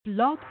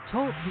Blog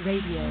Talk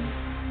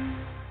Radio.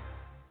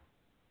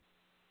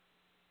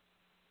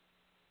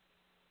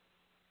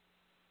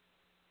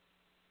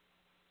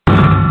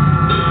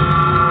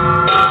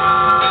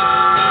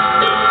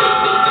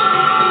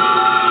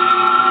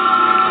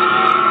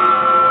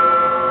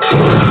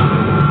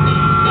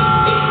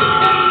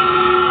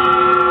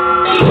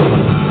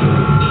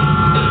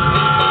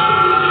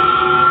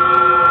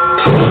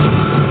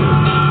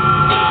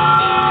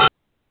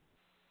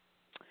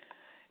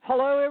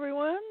 Hello,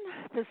 everyone.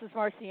 This is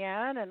Marcy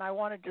Ann, and I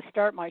wanted to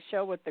start my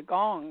show with the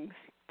gongs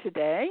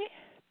today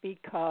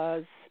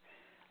because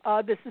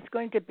this is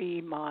going to be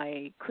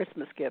my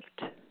Christmas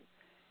gift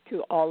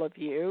to all of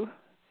you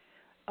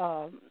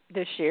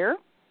this year.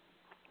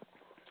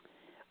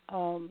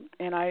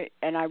 And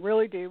I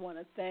really do want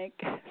to thank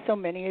so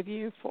many of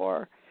you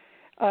for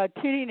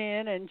tuning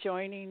in and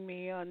joining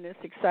me on this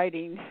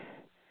exciting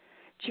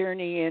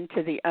journey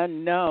into the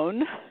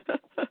unknown.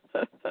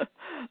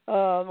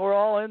 We're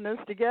all in this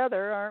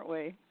together, aren't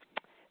we?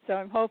 So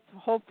I'm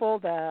hopeful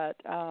that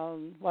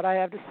what I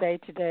have to say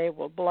today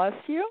will bless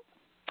you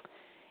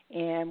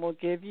and will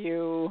give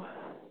you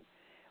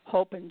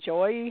hope and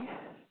joy,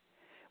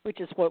 which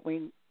is what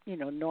we,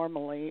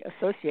 normally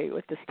associate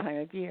with this time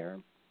of year.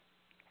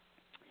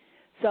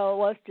 So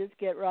let's just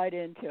get right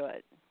into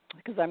it,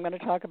 because I'm going to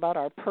talk about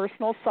our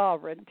personal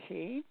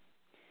sovereignty,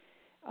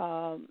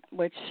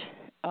 which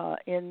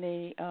in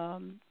the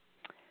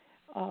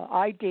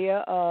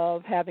idea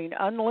of having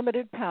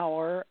unlimited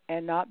power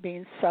and not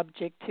being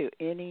subject to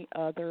any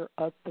other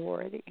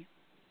authority.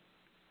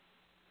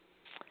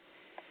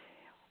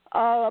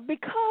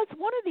 Because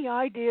one of the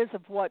ideas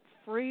of what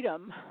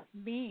freedom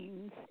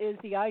means is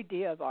the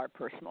idea of our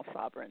personal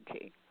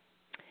sovereignty.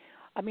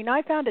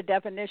 I found a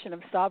definition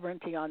of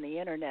sovereignty on the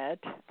internet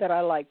that I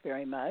like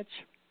very much.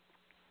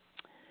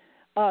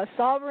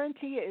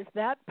 Sovereignty is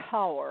that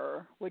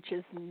power which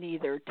is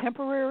neither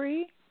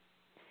temporary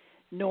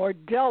nor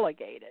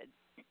delegated,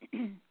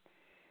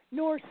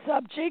 nor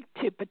subject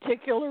to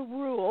particular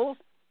rules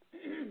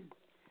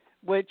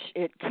which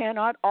it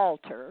cannot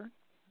alter,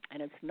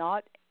 and it's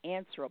not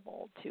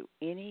answerable to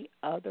any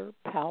other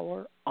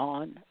power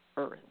on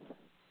earth.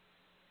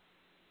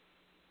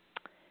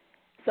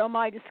 So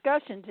my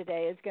discussion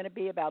today is going to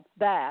be about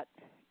that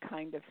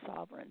kind of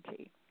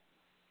sovereignty.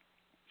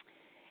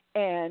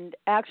 And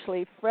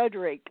actually,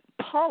 Frederick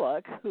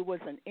Pollock, who was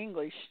an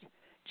English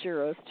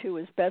jurist who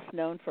is best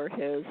known for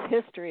his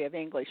history of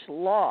English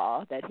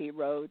law that he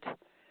wrote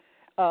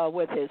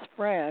with his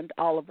friend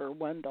Oliver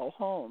Wendell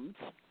Holmes.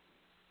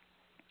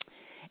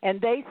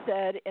 And they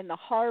said in the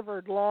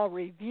Harvard Law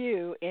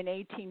Review in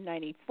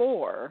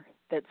 1894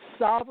 that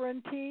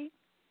sovereignty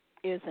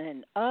is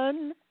an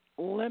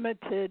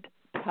unlimited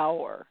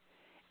power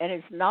and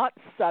is not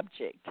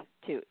subject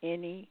to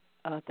any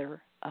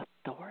other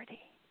authority.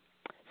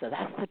 So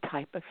that's the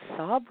type of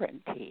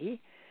sovereignty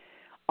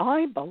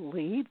I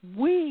believe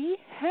we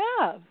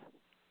have,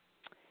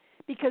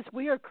 because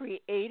we are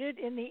created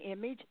in the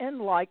image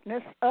and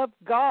likeness of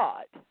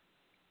God.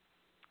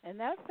 And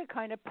that's the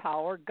kind of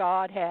power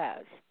God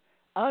has.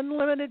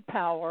 Unlimited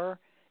power,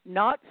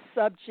 not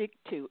subject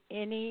to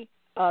any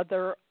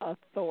other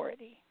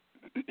authority.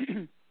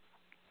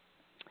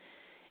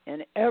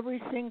 And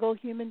every single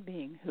human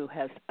being who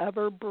has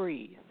ever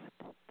breathed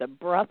the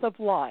breath of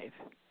life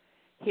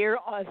here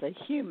as a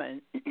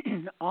human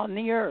on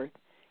the earth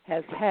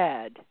has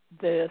had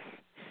this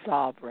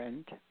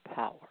sovereign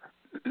power.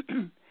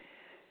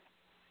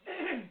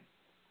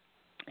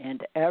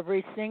 And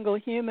every single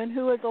human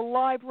who is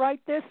alive right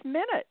this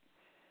minute,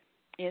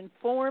 in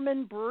form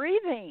and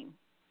breathing,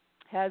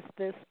 has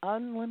this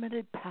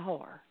unlimited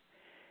power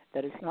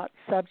that is not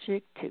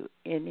subject to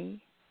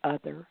any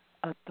other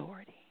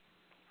authority.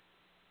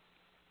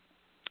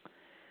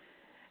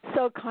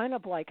 So kind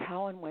of like,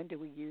 how and when do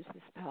we use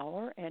this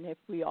power? And if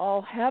we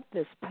all have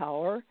this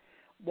power,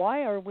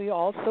 why are we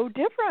all so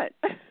different?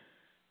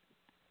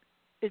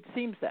 It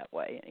seems that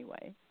way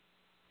anyway.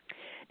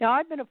 Now,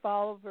 I've been a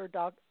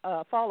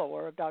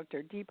follower of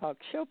Dr. Deepak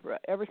Chopra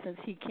ever since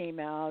he came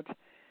out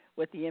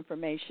with the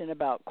information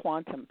about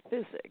quantum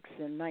physics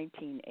in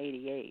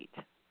 1988.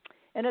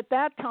 And at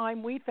that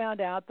time, we found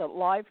out that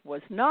life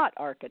was not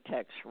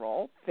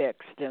architectural,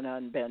 fixed, and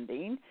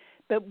unbending,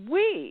 but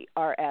we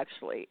are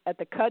actually at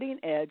the cutting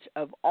edge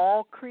of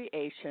all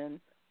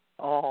creation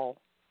all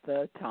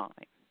the time.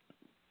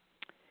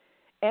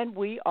 And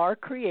we are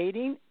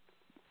creating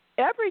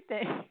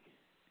everything.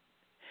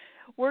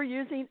 We're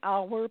using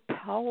our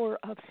power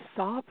of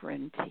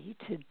sovereignty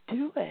to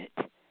do it.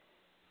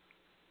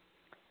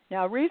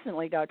 Now,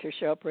 recently, Dr.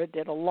 Chopra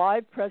did a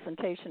live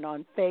presentation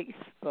on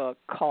Facebook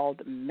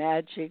called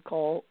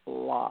Magical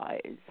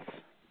Lies.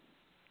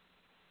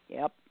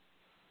 Yep,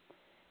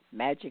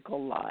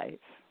 Magical Lies.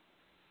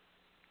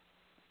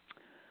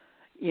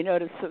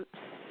 To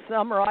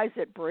summarize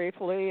it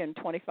briefly in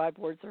 25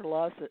 words or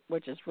less,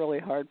 which is really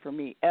hard for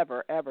me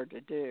ever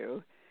to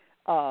do,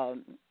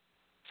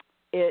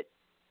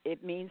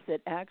 it means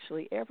that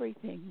actually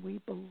everything we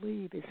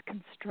believe is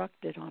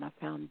constructed on a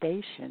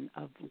foundation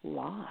of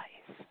lies.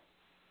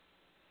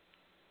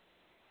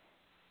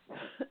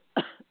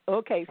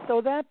 Okay,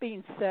 so that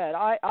being said,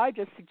 I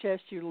just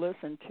suggest you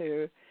listen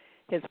to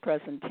his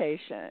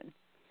presentation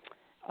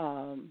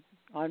on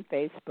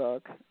Facebook.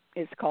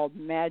 It's called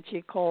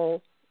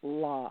Magical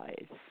Lies.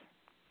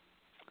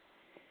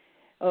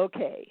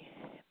 Okay,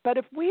 but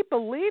if we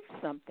believe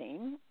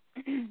something,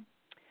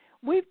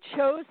 we've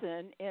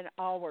chosen in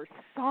our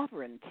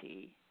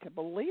sovereignty to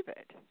believe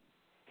it.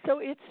 So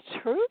it's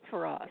true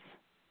for us,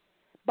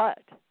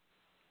 but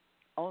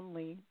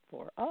only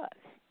for us.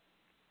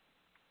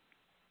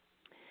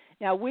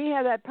 Now, we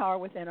have that power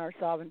within our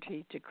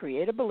sovereignty to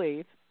create a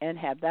belief and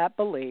have that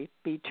belief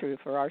be true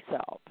for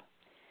ourselves.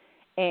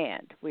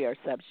 And we are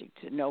subject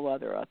to no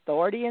other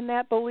authority in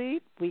that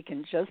belief. We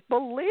can just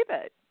believe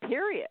it,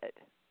 period.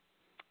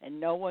 And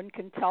no one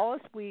can tell us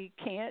we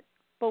can't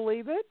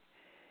believe it.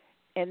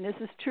 And this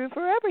is true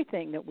for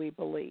everything that we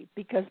believe,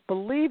 because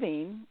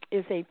believing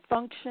is a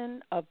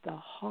function of the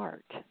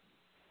heart.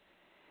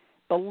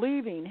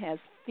 Believing has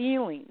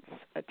feelings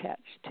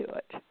attached to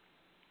it.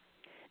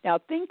 Now,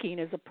 thinking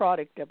is a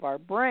product of our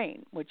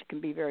brain, which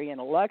can be very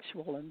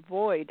intellectual and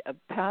void of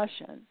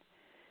passion.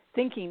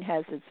 Thinking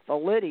has its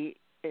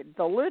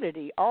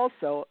validity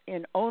also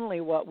in only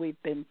what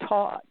we've been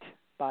taught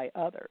by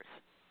others.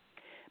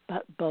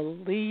 But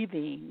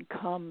believing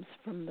comes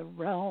from the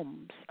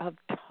realms of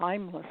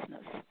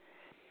timelessness,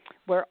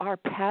 where our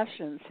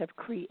passions have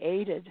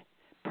created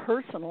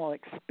personal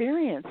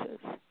experiences.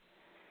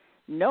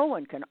 No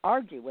one can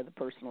argue with a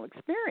personal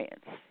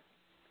experience,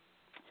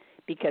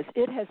 because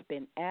it has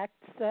been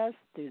accessed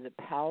through the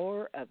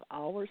power of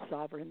our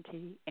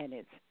sovereignty, and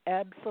it's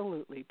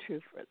absolutely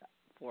true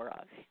for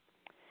us.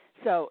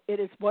 So it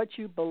is what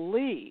you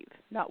believe,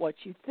 not what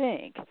you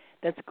think,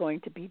 that's going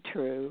to be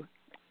true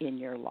in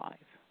your life.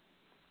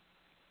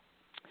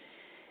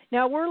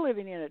 Now, we're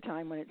living in a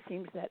time when it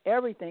seems that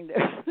everything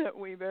that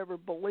we've ever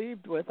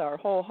believed with our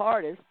whole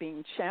heart is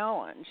being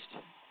challenged.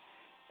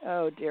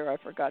 Oh, dear, I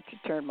forgot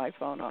to turn my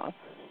phone off.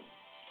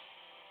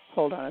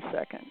 Hold on a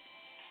second.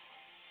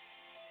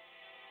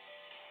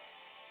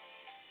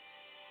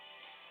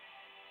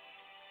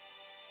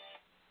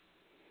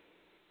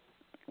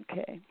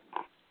 Okay.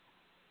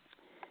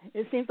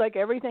 It seems like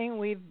everything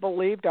we've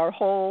believed our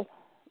whole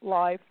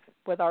life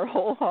with our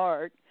whole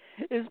heart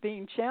is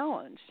being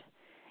challenged.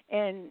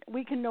 And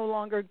we can no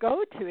longer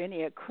go to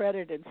any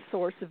accredited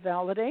source of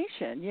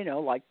validation,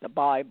 like the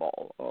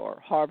Bible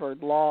or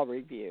Harvard Law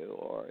Review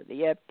or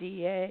the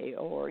FDA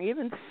or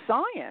even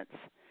science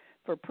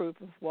for proof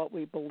of what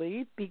we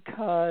believe,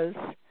 because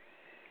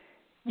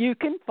you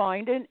can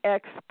find an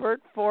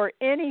expert for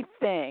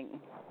anything.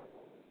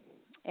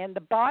 And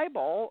the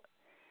Bible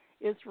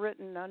is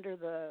written under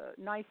the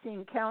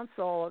Nicene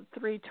Council of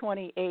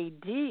 320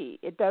 AD.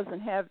 It doesn't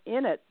have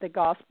in it the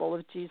gospel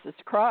of Jesus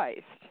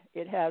Christ.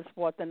 It has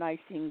what the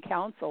Nicene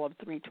Council of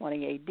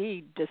 320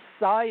 AD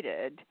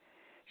decided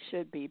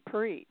should be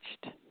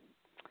preached.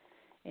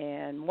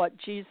 And what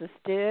Jesus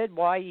did,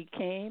 why he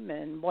came,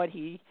 and what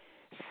he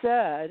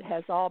said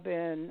has all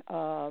been,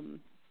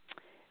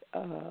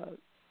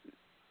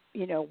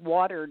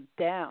 watered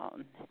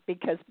down,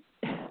 because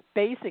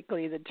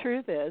basically the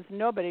truth is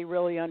nobody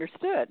really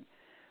understood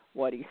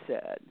what he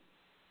said.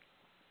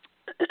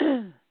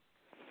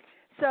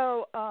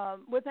 So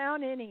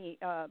without any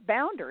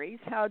boundaries,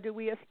 how do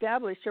we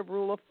establish a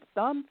rule of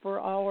thumb for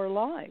our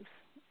lives?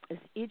 Is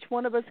each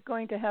one of us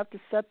going to have to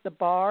set the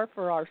bar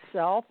for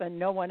ourselves and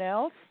no one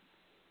else?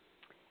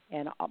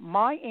 And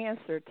my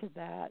answer to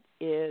that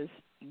is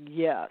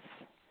yes.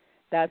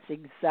 That's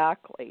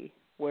exactly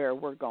where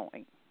we're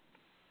going.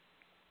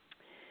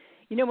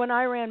 When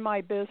I ran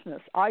my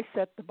business, I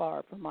set the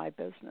bar for my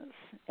business.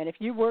 And if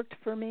you worked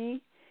for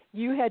me,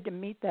 you had to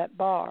meet that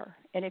bar.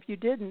 And if you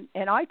didn't,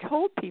 and I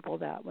told people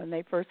that when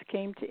they first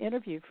came to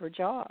interview for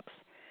jobs,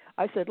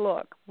 I said,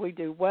 look, we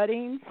do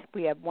weddings.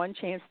 We have one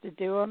chance to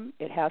do them.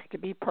 It has to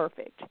be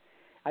perfect.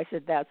 I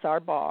said, that's our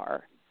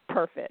bar.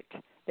 Perfect.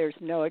 There's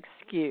no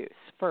excuse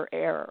for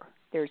error.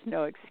 There's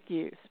no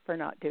excuse for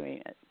not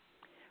doing it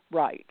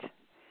right.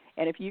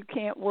 And if you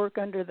can't work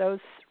under those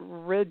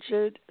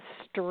rigid,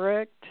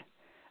 strict,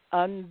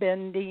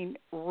 unbending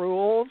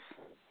rules,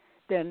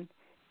 then,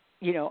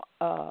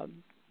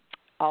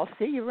 I'll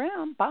see you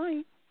around.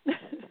 Bye.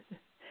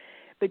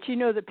 But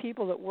the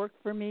people that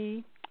worked for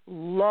me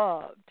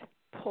loved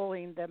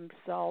pulling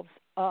themselves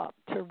up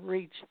to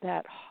reach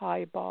that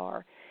high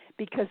bar,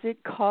 because it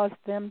caused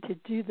them to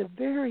do the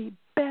very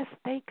best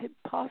they could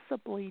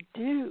possibly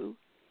do.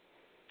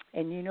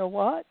 And you know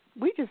what?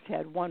 We just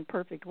had one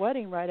perfect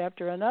wedding right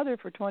after another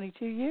for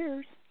 22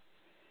 years,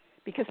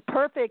 because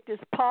perfect is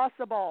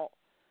possible.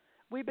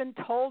 We've been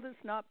told it's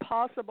not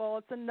possible.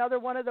 It's another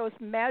one of those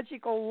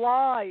magical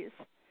lies.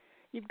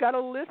 You've got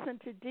to listen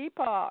to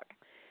Deepak.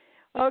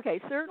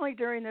 Okay, certainly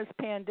during this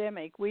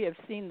pandemic, we have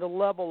seen the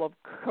level of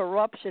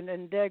corruption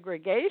and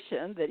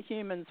degradation that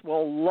humans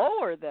will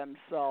lower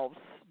themselves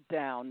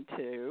down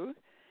to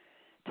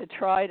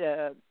try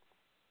to,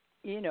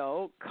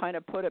 kind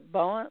of put it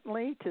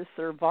bluntly, to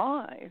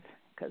survive,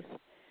 because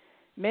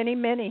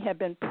many have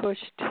been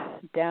pushed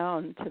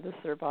down to the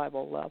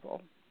survival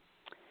level.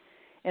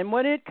 And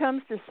when it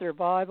comes to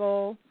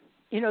survival,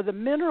 the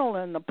mineral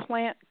and the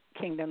plant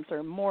kingdoms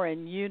are more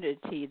in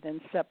unity than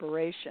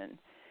separation.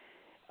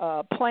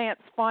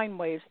 Plants find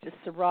ways to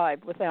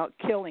survive without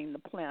killing the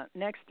plant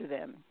next to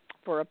them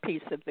for a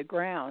piece of the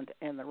ground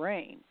and the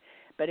rain.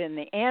 But in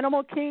the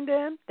animal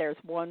kingdom, there's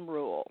one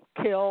rule: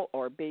 kill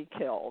or be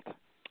killed.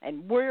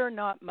 And we're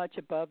not much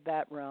above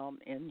that realm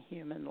in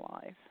human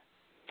life.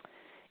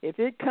 If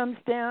it comes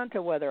down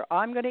to whether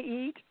I'm going to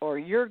eat or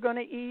you're going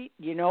to eat,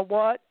 you know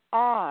what?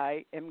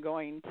 I am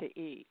going to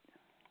eat.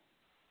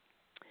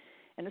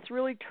 And it's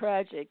really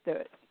tragic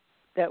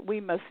that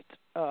we must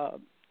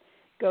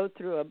go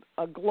through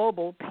a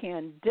global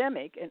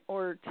pandemic in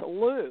order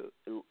to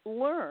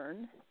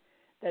learn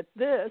that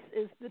this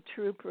is the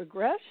true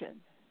progression.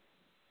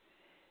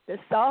 The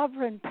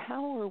sovereign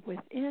power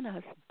within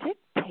us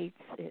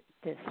dictates it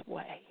this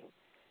way.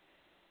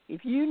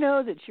 If you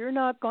know that you're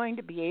not going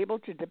to be able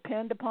to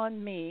depend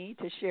upon me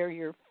to share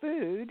your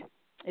food,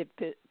 if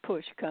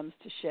push comes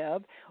to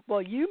shove,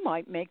 well, you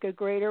might make a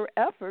greater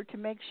effort to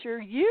make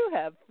sure you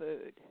have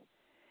food.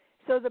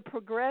 So the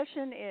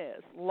progression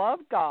is love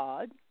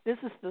God. This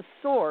is the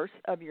source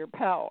of your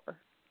power.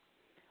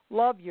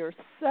 Love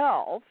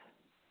yourself,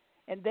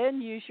 and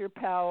then use your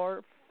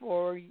power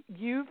for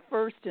you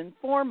first and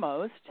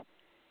foremost,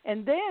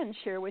 and then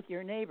share with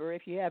your neighbor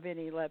if you have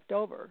any left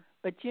over.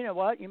 But you know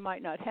what? You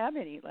might not have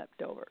any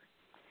left over.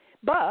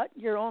 But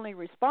you're only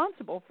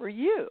responsible for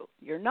you.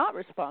 You're not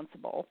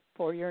responsible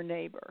for your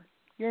neighbor.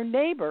 Your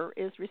neighbor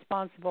is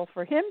responsible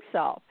for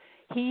himself.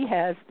 He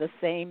has the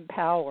same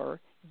power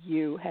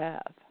you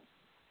have.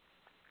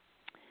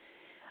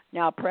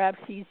 Now, perhaps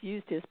he's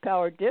used his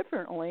power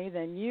differently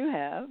than you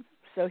have,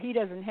 so he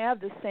doesn't have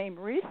the same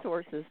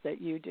resources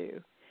that you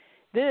do.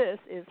 This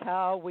is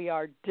how we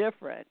are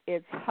different.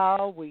 It's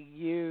how we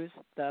use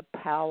the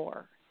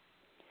power.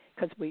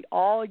 Because we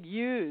all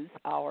use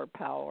our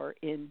power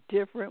in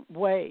different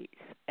ways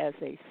as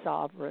a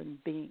sovereign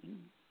being.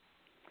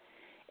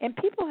 And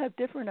people have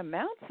different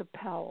amounts of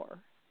power.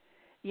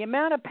 The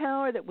amount of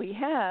power that we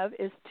have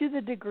is to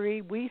the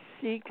degree we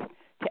seek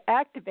to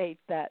activate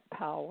that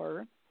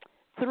power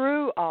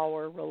through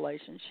our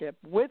relationship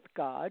with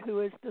God,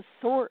 who is the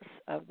source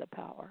of the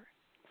power.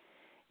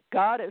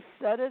 God has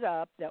set it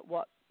up that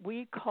what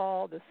we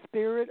call the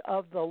Spirit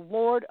of the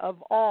Lord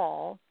of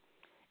all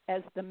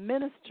as the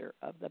minister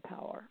of the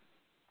power.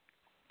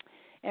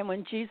 And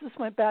when Jesus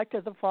went back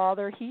to the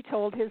Father, he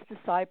told his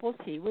disciples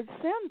he would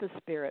send the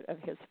Spirit of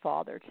his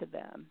Father to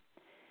them.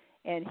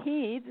 And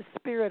he, the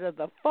Spirit of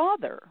the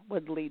Father,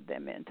 would lead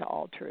them into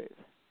all truth.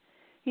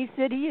 He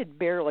said he had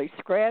barely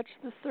scratched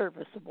the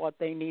surface of what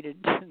they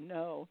needed to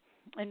know.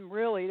 And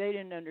really, they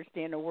didn't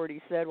understand a word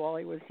he said while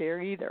he was here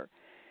either.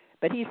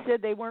 But he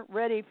said they weren't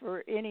ready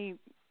for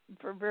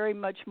very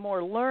much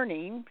more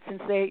learning,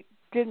 since they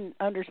didn't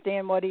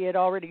understand what he had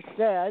already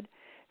said.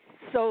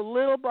 So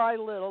little by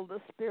little,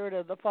 the Spirit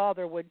of the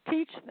Father would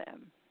teach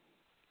them.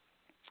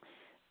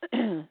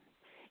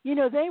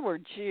 They were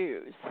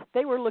Jews.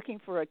 They were looking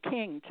for a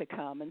king to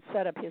come and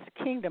set up his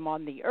kingdom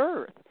on the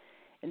earth,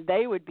 and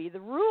they would be the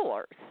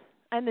rulers.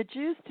 And the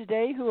Jews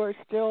today who are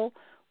still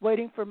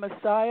waiting for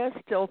Messiah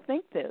still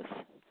think this.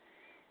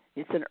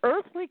 It's an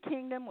earthly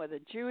kingdom with a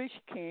Jewish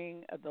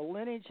king of the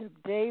lineage of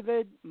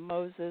David,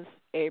 Moses,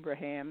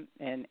 Abraham,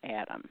 and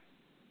Adam.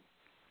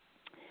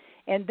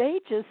 And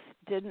they just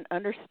didn't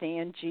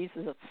understand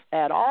Jesus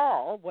at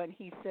all when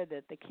he said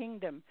that the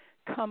kingdom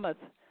cometh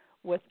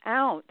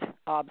without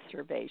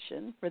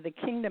observation, for the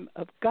kingdom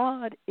of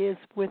God is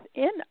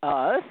within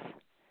us.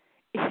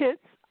 It's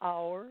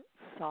our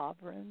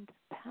sovereign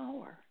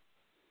power,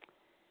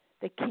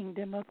 the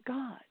kingdom of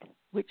God,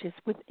 which is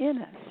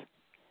within us.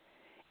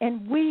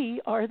 And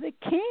we are the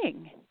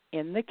king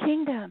in the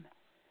kingdom.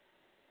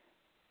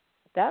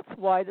 That's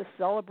why the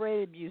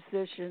celebrated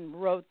musician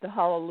wrote the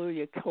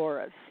Hallelujah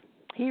chorus.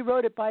 He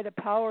wrote it by the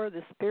power of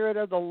the Spirit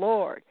of the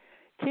Lord.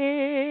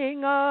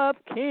 King of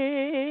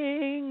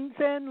kings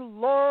and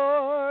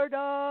Lord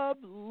of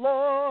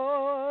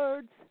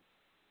lords.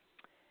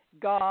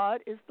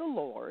 God is the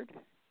Lord,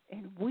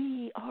 and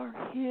we are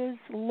his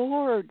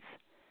lords.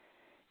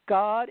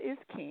 God is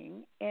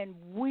king, and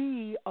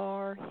we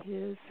are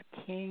his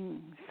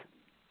kings.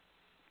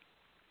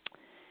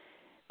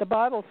 The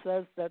Bible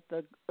says that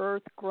the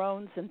earth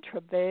groans and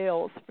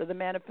travails for the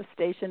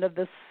manifestation of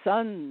the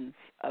sons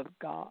of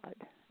God.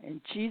 And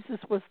Jesus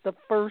was the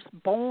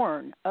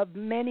firstborn of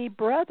many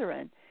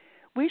brethren.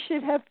 We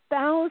should have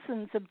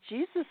thousands of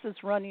Jesuses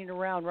running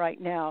around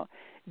right now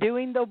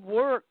doing the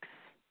works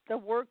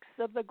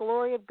of the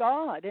glory of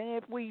God. And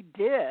if we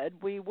did,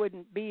 we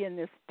wouldn't be in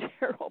this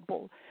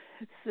terrible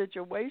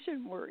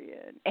situation we're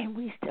in. And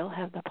we still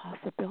have the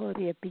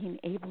possibility of being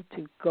able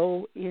to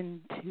go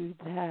into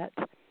that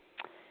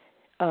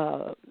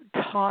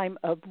time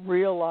of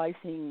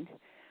realizing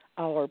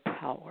our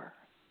power.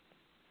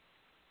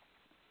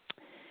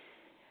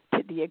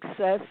 To the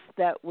extent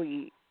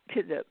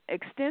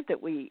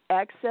that we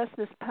access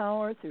this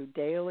power through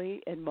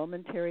daily and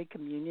momentary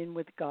communion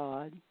with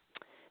God,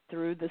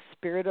 through the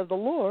Spirit of the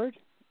Lord,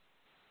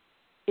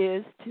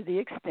 is to the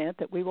extent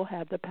that we will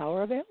have the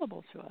power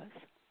available to us.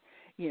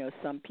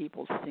 Some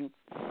people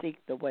seek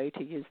the way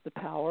to use the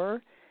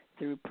power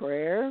through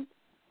prayer.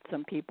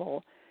 Some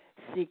people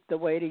seek the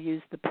way to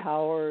use the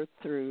power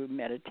through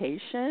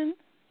meditation.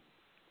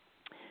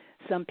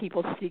 Some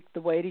people seek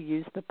the way to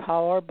use the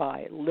power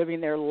by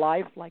living their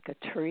life like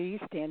a tree,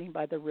 standing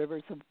by the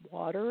rivers of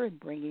water and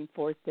bringing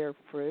forth their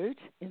fruit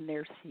in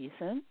their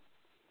season.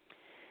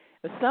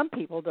 But some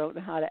people don't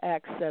know how to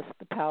access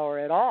the power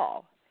at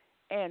all.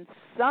 And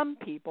some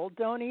people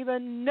don't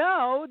even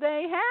know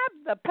they have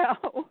the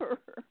power.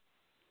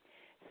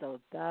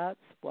 So that's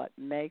what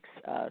makes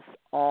us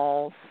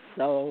all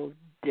so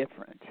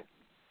different.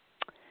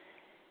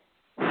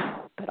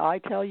 But I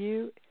tell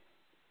you,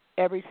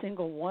 every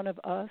single one of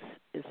us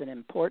is an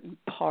important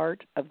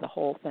part of the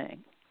whole thing.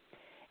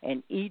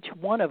 And each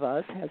one of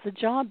us has a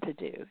job to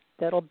do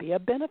that'll be a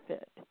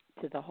benefit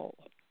to the whole.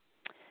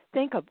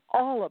 Think of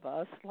all of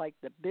us like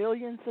the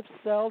billions of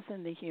cells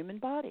in the human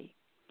body.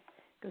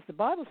 Because the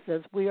Bible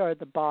says we are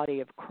the body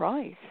of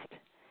Christ.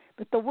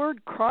 But the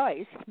word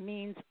Christ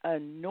means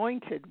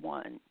anointed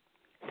one.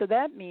 So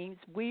that means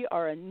we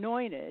are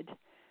anointed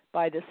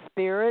by the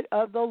Spirit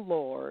of the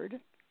Lord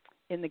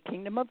in the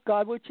kingdom of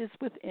God which is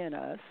within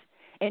us.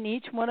 And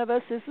each one of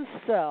us is a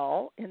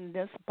cell in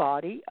this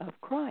body of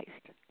Christ.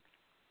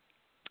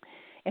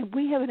 And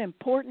we have an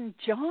important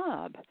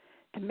job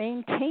to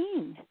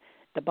maintain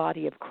the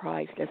body of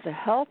Christ as a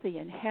healthy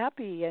and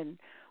happy and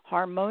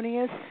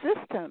harmonious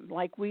system,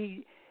 like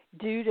we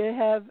do to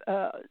have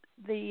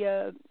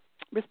the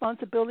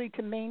responsibility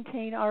to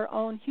maintain our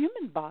own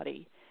human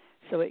body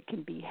so it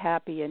can be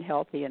happy and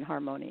healthy and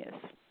harmonious.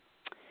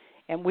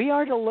 And we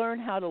are to learn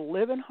how to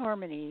live in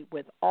harmony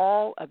with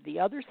all of the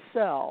other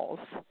cells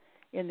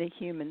in the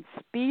human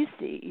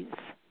species,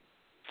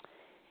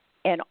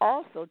 and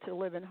also to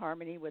live in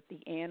harmony with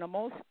the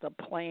animals, the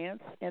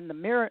plants, and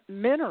the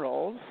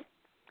minerals,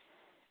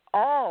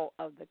 all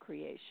of the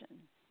creation,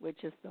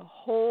 which is the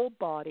whole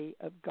body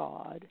of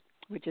God,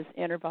 which is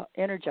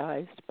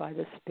energized by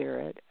the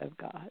Spirit of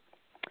God.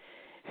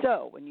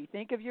 So when you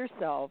think of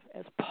yourself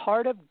as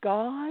part of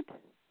God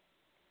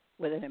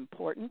with an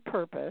important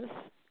purpose,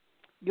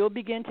 you'll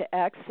begin to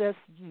access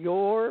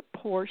your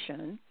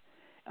portion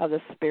of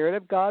the Spirit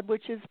of God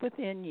which is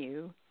within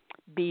you,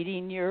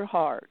 beating your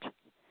heart,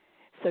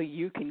 so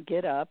you can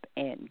get up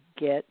and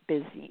get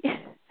busy.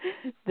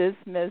 This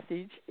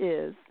message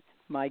is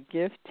my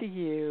gift to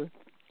you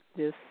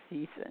this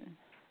season.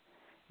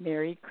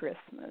 Merry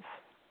Christmas.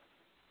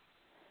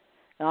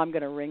 Now I'm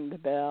going to ring the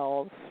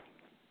bells.